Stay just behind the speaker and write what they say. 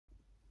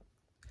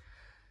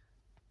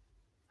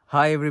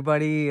Hi,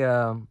 everybody.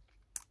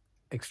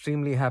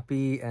 Extremely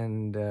happy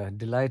and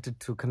delighted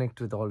to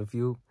connect with all of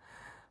you.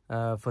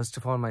 First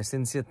of all, my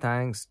sincere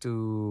thanks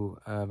to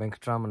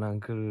Venkatraman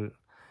uncle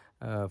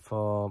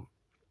for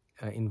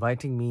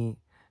inviting me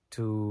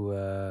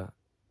to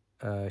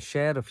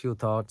share a few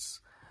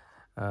thoughts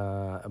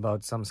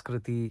about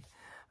Samskriti.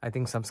 I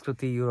think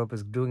Samskriti Europe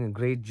is doing a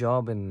great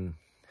job in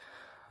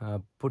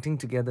putting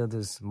together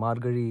this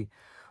Margari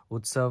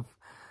Utsav.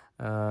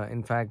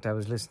 In fact, I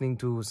was listening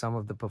to some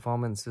of the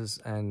performances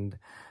and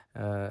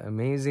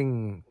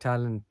amazing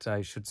talent,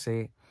 I should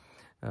say.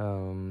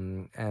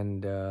 I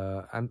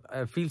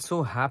feel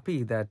so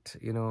happy that,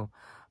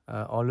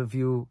 all of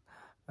you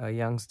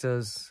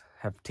youngsters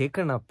have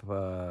taken up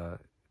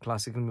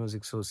classical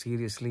music so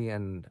seriously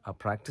and are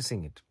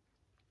practicing it.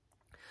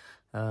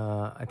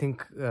 I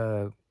think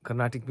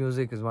Carnatic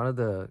music is one of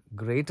the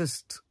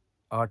greatest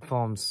art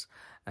forms,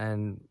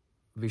 and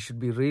we should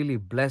be really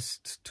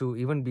blessed to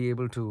even be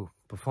able to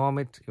perform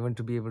it, even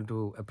to be able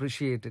to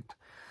appreciate it.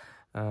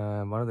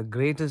 One of the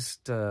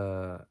greatest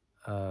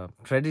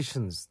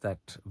traditions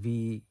that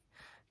we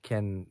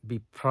can be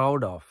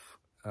proud of.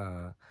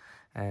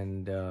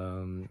 And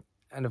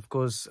of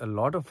course, a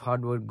lot of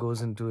hard work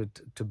goes into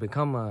it to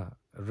become a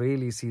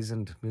really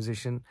seasoned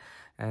musician.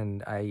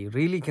 And I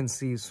really can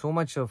see so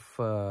much of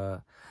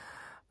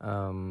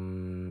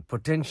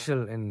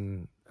potential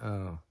in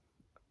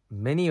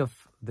many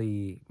of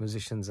the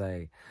musicians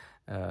I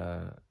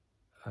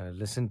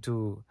listen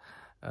to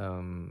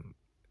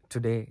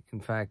today,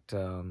 in fact.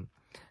 I'm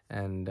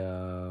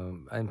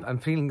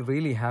feeling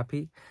really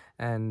happy,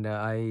 and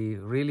I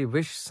really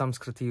wish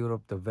Samskriti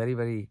Europe the very,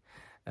 very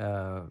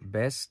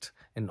best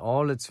in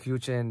all its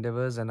future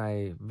endeavors. And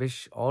I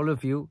wish all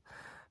of you,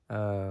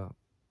 the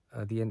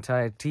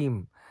entire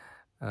team,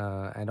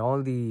 and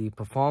all the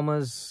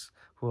performers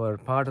who are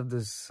part of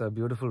this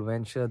beautiful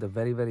venture, the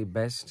very, very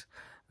best.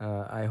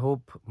 I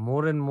hope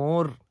more and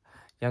more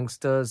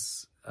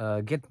youngsters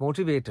get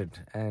motivated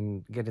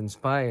and get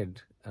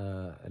inspired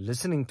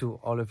listening to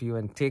all of you,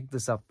 and take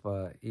this up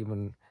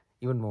even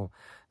more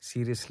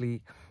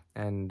seriously,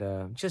 and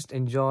just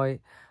enjoy.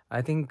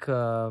 I think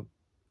all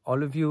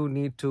of you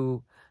need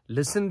to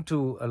listen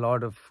to a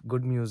lot of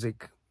good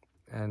music,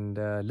 and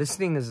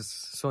listening is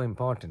so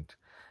important.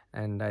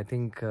 And I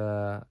think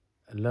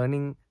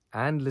learning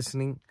and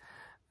listening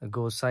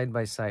go side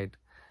by side.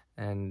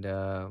 And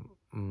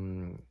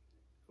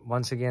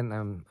once again,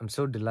 I'm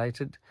so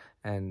delighted,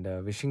 and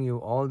wishing you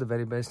all the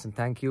very best. And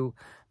thank you,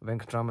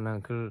 Venkatraman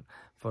uncle,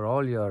 for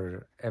all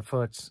your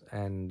efforts,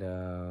 and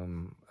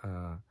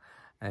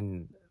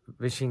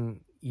wishing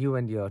you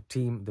and your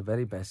team the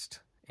very best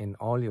in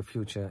all your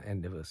future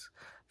endeavors.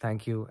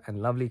 Thank you,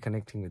 and lovely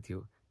connecting with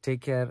you.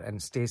 Take care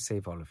and stay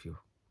safe, all of you.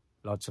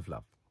 Lots of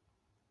love.